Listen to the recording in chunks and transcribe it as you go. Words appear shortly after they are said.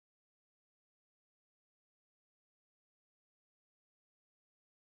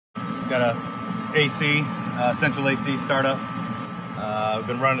Got a AC, central AC startup. We've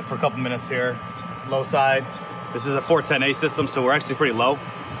been running it for a couple minutes here. Low side. This is a 410A system, so we're actually pretty low.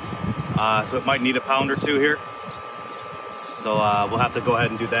 So it might need a pound or two here. So we'll have to go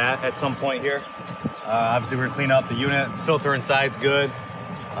ahead and do that at some point here. Obviously we're gonna clean up the unit. Filter inside's good.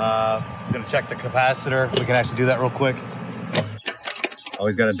 We're gonna check the capacitor. We can actually do that real quick.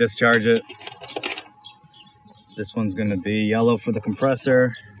 Always gotta discharge it. This one's gonna be yellow for the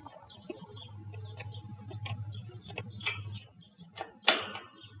compressor.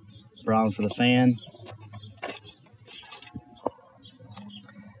 Brown for the fan.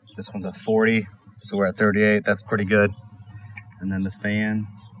 This one's at 40, so we're at 38. That's pretty good. And then the fan,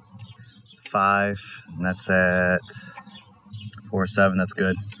 it's 5, and that's at 4.7. That's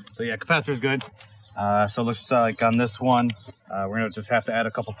good. So yeah, capacitor's good. So it looks like on this one, we're gonna just have to add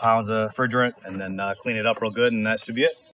a couple pounds of refrigerant and then clean it up real good, and that should be it.